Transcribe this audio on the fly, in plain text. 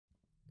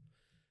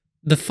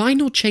The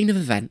final chain of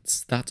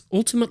events that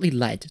ultimately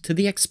led to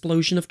the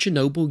explosion of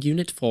Chernobyl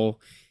Unit 4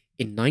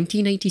 in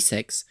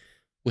 1986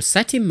 was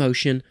set in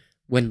motion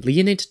when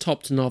Leonid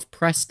Toptunov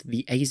pressed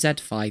the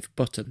AZ-5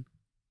 button.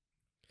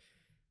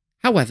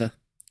 However,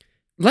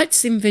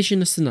 let's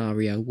envision a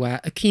scenario where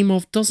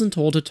Akimov doesn't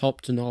order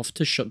Toptunov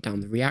to shut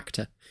down the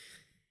reactor,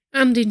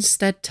 and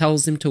instead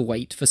tells him to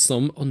wait for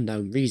some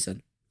unknown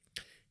reason.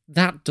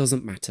 That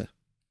doesn't matter.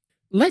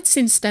 Let's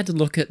instead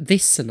look at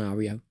this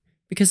scenario,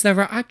 because there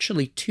are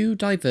actually two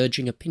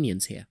diverging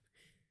opinions here,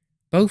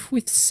 both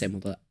with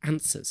similar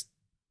answers.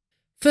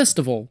 First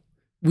of all,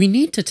 we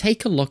need to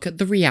take a look at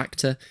the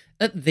reactor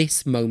at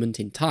this moment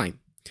in time,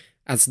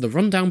 as the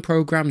rundown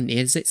program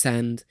nears its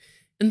end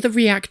and the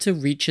reactor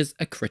reaches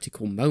a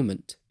critical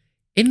moment.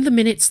 In the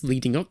minutes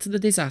leading up to the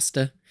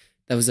disaster,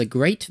 there was a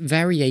great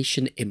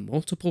variation in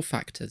multiple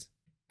factors,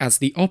 as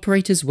the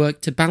operators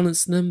worked to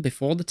balance them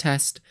before the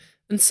test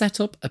and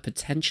set up a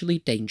potentially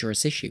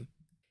dangerous issue.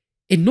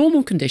 In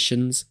normal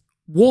conditions,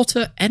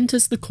 water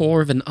enters the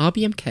core of an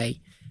RBMK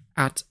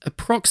at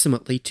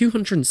approximately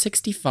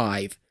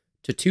 265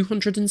 to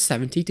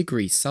 270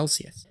 degrees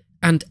Celsius,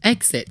 and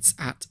exits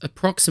at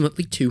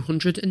approximately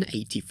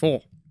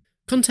 284,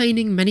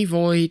 containing many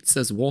voids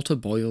as water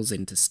boils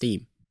into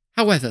steam.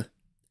 However,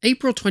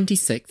 April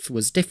 26th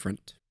was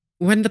different.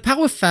 When the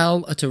power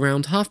fell at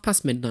around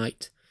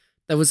midnight,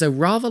 there was a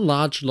rather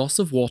large loss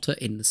of water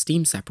in the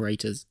steam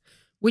separators,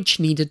 which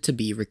needed to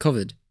be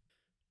recovered.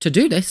 To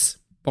do this,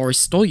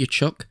 Boris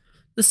Stolyachuk,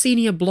 the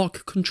senior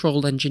block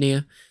control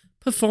engineer,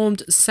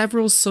 performed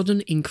several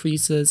sudden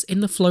increases in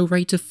the flow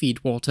rate of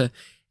feed water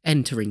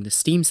entering the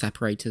steam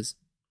separators.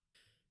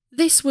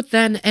 This would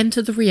then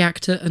enter the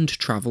reactor and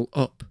travel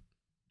up.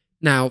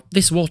 Now,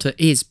 this water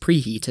is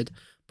preheated,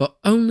 but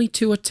only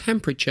to a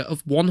temperature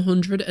of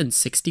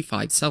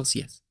 165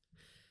 Celsius.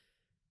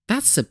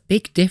 That's a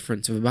big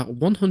difference of about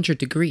 100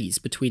 degrees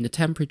between the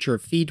temperature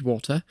of feed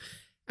water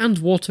and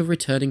water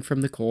returning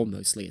from the core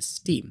mostly as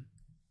steam.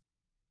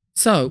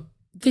 So,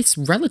 this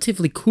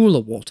relatively cooler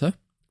water,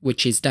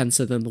 which is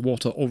denser than the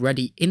water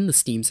already in the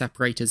steam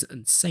separators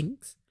and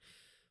sinks,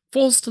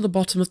 falls to the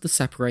bottom of the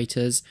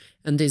separators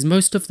and is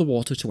most of the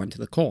water to enter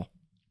the core.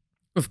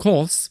 Of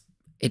course,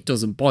 it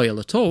doesn't boil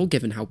at all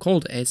given how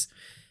cold it is,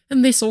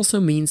 and this also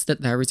means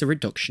that there is a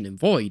reduction in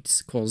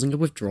voids, causing a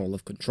withdrawal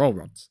of control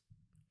rods.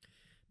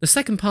 The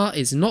second part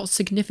is not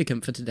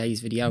significant for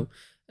today's video,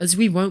 as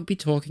we won't be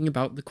talking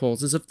about the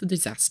causes of the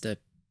disaster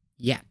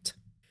yet.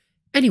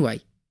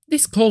 Anyway,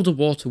 this colder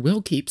water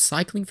will keep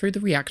cycling through the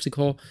reactor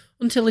core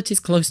until it is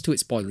close to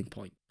its boiling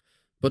point,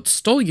 but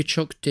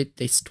Stolyachuk did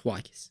this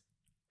twice.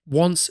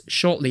 Once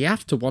shortly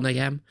after 1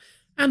 AM,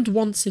 and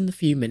once in the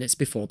few minutes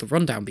before the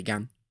rundown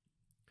began.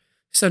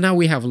 So now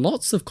we have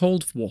lots of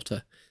cold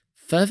water,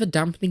 further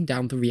dampening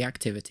down the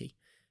reactivity,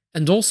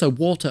 and also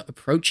water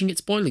approaching its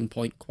boiling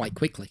point quite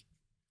quickly.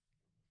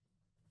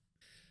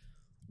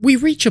 We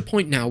reach a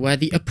point now where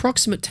the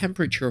approximate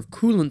temperature of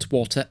coolant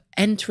water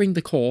entering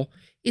the core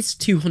is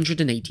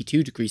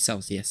 282 degrees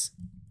Celsius,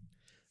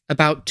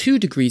 about 2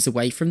 degrees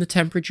away from the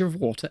temperature of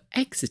water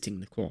exiting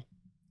the core.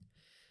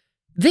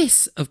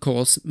 This, of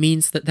course,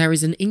 means that there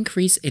is an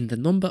increase in the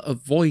number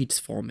of voids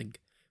forming,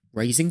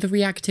 raising the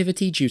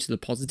reactivity due to the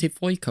positive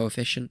void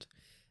coefficient,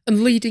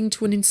 and leading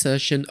to an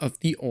insertion of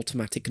the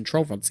automatic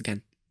control rods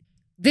again.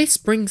 This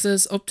brings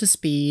us up to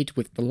speed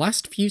with the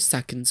last few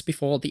seconds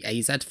before the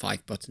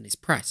AZ-5 button is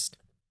pressed,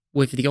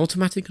 with the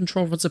automatic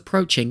control rods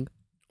approaching,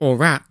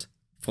 or at,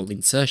 full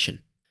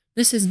insertion.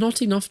 This is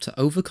not enough to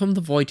overcome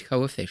the void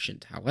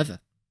coefficient, however.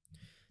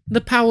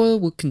 The power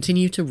would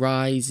continue to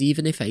rise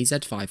even if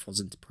AZ-5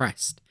 wasn't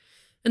pressed,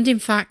 and in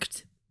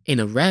fact, in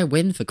a rare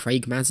win for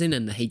Craig Mazin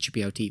and the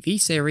HBO TV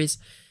series,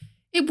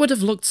 it would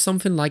have looked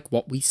something like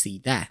what we see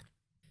there.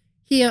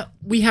 Here,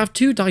 we have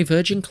two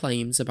diverging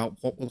claims about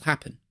what will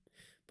happen,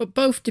 but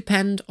both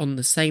depend on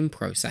the same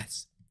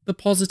process, the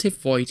positive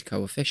void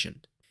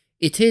coefficient.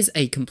 It is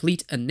a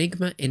complete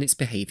enigma in its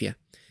behaviour,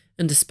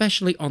 and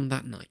especially on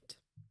that night.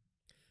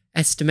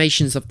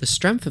 Estimations of the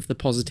strength of the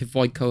positive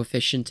void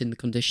coefficient in the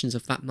conditions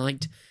of that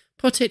night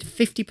put it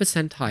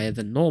 50% higher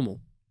than normal.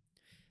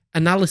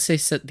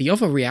 Analysis at the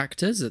other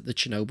reactors at the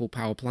Chernobyl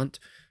power plant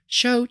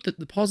showed that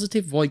the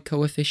positive void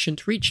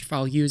coefficient reached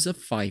values of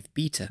 5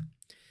 beta,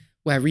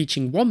 where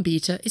reaching 1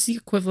 beta is the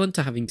equivalent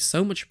to having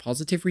so much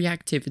positive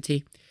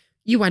reactivity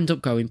you end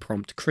up going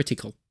prompt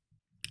critical.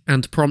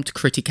 And prompt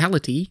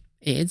criticality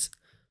is,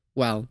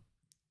 well,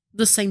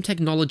 the same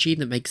technology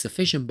that makes a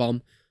fission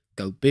bomb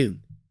go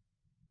boom.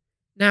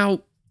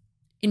 Now,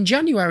 in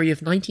January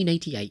of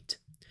 1988,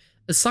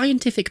 a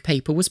scientific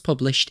paper was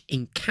published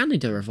in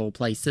Canada of all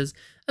places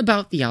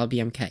about the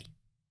RBMK.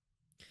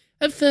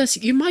 At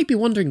first, you might be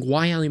wondering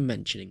why I'm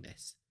mentioning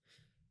this.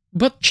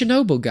 But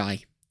Chernobyl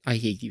guy, I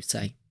hear you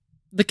say.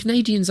 The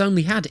Canadians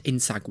only had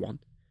INSAG-1.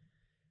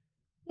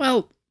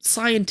 Well,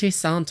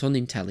 scientists aren't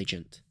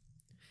unintelligent.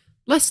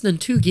 Less than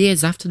 2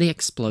 years after the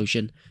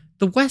explosion,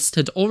 the West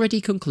had already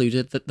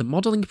concluded that the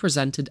modelling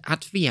presented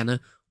at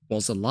Vienna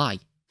was a lie.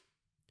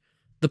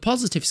 The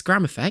positive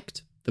scram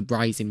effect, the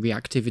rise in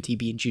reactivity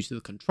being due to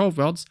the control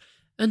rods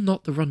and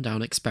not the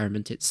rundown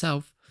experiment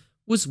itself,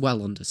 was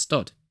well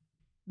understood.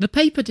 The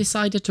paper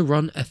decided to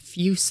run a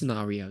few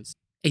scenarios.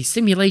 A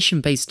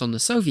simulation based on the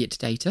Soviet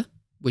data,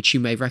 which you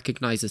may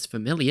recognise as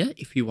familiar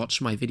if you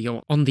watched my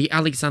video on the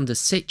Alexander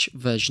Sich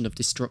version of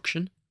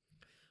destruction.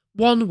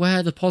 One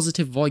where the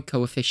positive void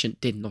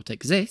coefficient did not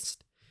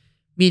exist,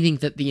 meaning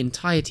that the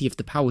entirety of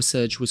the power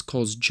surge was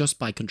caused just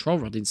by control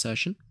rod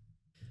insertion.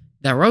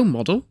 Their own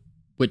model,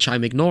 which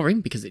I'm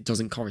ignoring because it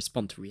doesn't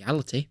correspond to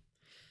reality,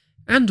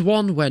 and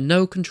one where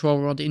no control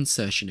rod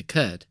insertion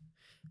occurred,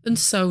 and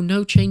so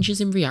no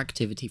changes in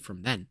reactivity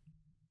from then.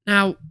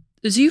 Now,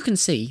 as you can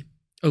see,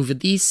 over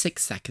these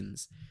 6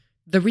 seconds,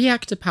 the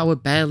reactor power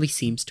barely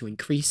seems to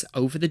increase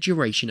over the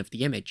duration of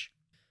the image.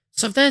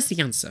 So there's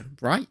the answer,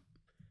 right?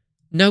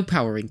 No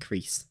power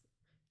increase.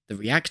 The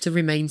reactor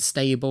remains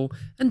stable,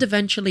 and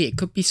eventually it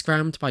could be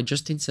scrammed by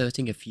just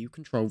inserting a few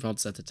control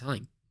rods at a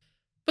time.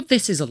 But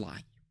this is a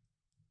lie.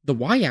 The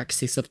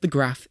y-axis of the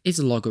graph is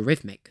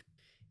logarithmic.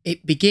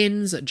 It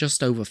begins at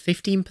just over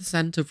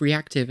 15% of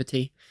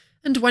reactivity,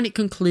 and when it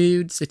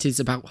concludes it is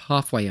about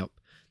halfway up,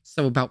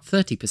 so about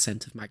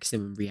 30% of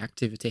maximum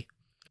reactivity.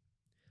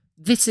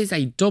 This is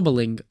a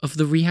doubling of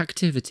the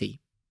reactivity.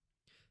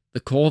 The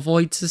core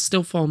voids are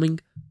still forming,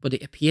 but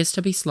it appears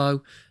to be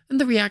slow, and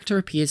the reactor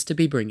appears to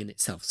be bringing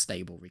itself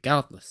stable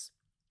regardless.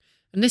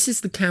 And this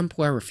is the camp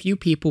where a few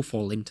people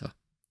fall into.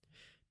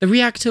 The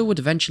reactor would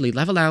eventually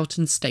level out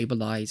and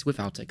stabilise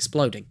without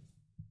exploding.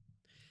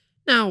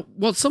 Now,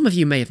 what some of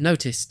you may have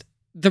noticed,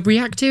 the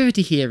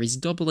reactivity here is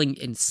doubling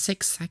in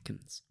 6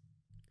 seconds.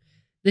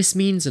 This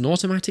means an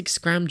automatic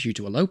scram due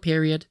to a low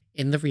period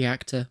in the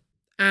reactor,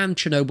 and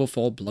Chernobyl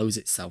 4 blows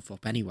itself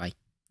up anyway.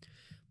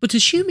 But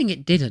assuming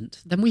it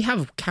didn't, then we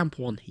have camp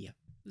 1 here.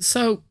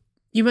 So,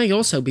 you may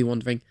also be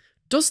wondering,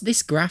 does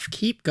this graph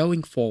keep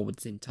going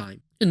forwards in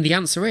time? And the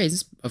answer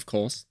is, of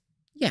course,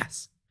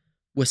 yes.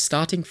 We're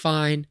starting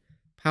fine,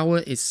 power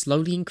is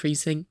slowly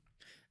increasing,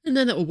 and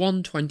then at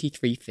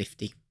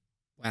 123.50,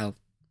 well,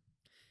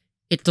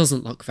 it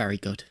doesn't look very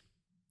good.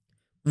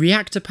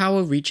 Reactor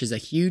power reaches a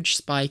huge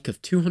spike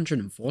of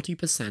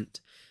 240%,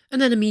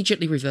 and then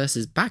immediately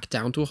reverses back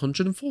down to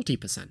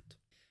 140%,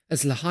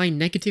 as the high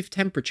negative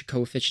temperature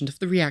coefficient of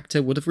the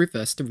reactor would have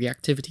reversed the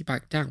reactivity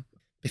back down,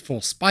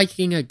 before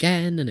spiking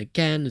again and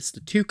again as the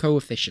two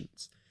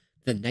coefficients,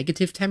 the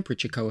negative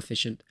temperature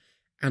coefficient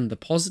and the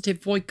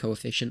positive void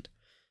coefficient,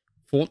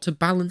 fought to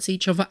balance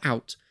each other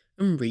out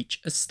and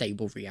reach a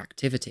stable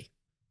reactivity.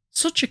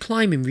 Such a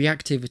climb in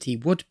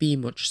reactivity would be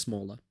much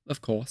smaller,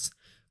 of course,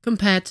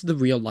 compared to the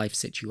real-life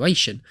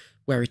situation,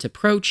 where it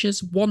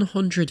approaches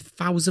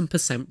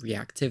 100,000%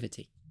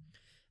 reactivity,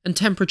 and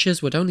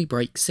temperatures would only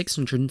break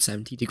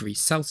 670 degrees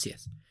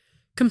Celsius,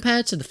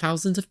 compared to the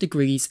thousands of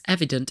degrees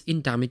evident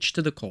in damage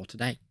to the core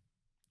today.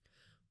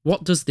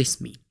 What does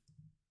this mean?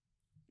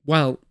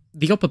 Well,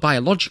 the upper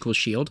biological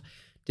shield,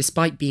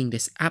 despite being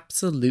this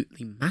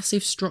absolutely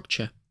massive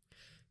structure,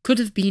 could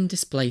have been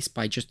displaced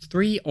by just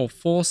 3 or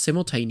 4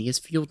 simultaneous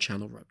fuel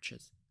channel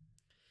ruptures.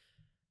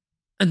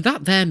 And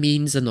that there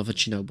means another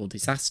Chernobyl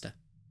disaster.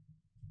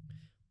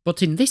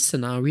 But in this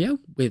scenario,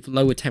 with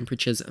lower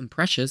temperatures and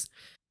pressures,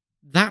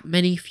 that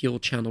many fuel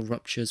channel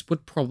ruptures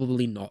would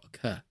probably not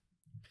occur.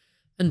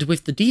 And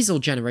with the diesel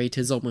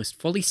generators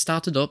almost fully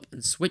started up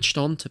and switched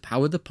on to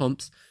power the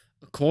pumps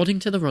according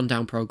to the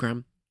rundown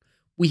program,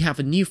 we have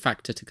a new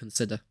factor to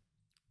consider: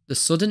 the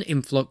sudden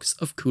influx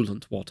of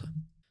coolant water.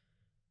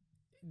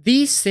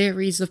 These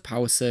series of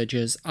power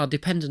surges are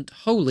dependent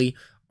wholly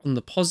on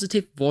the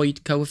positive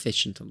void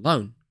coefficient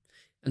alone,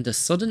 and a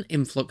sudden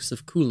influx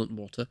of coolant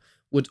water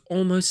would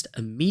almost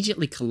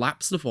immediately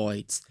collapse the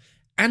voids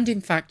and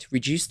in fact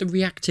reduce the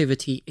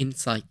reactivity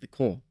inside the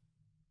core.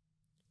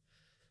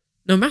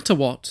 No matter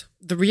what,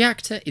 the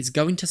reactor is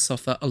going to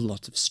suffer a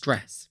lot of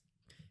stress.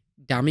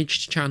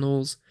 Damaged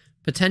channels,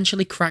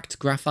 potentially cracked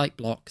graphite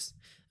blocks,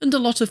 and a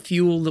lot of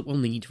fuel that will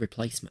need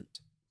replacement.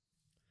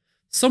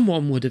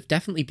 Someone would have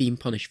definitely been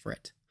punished for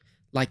it,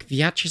 like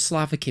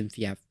Vyacheslav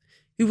Akimov,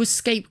 who was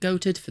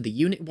scapegoated for the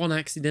Unit 1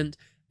 accident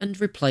and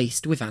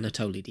replaced with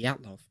Anatoly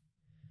Dyatlov.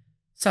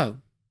 So,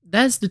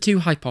 there's the two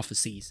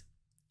hypotheses.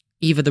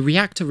 Either the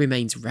reactor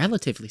remains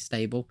relatively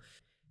stable,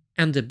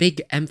 and a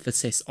big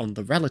emphasis on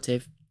the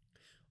relative,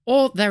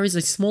 or there is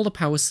a smaller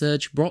power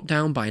surge brought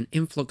down by an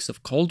influx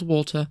of cold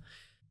water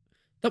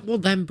that will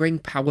then bring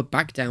power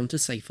back down to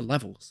safer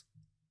levels.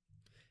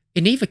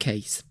 In either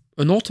case,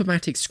 an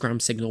automatic scram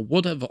signal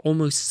would have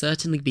almost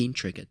certainly been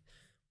triggered,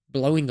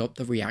 blowing up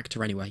the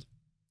reactor anyway.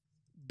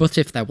 But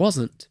if there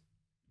wasn't,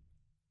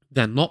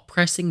 then not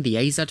pressing the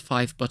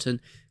AZ-5 button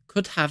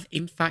could have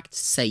in fact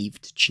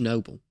saved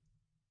Chernobyl.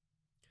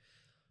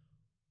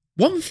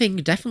 One thing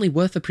definitely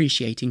worth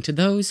appreciating to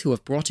those who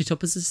have brought it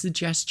up as a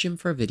suggestion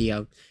for a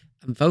video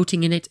and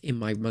voting in it in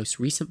my most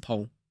recent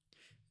poll,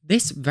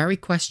 this very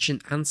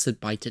question answered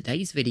by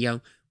today's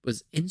video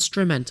was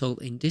instrumental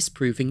in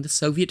disproving the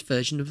Soviet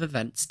version of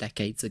events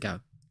decades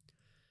ago.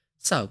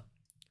 So,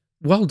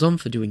 well done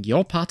for doing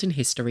your part in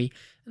history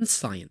and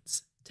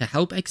science, to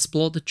help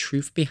explore the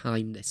truth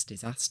behind this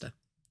disaster.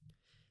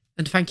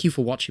 And thank you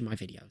for watching my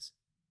videos.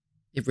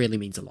 It really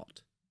means a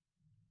lot.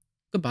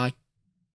 Goodbye.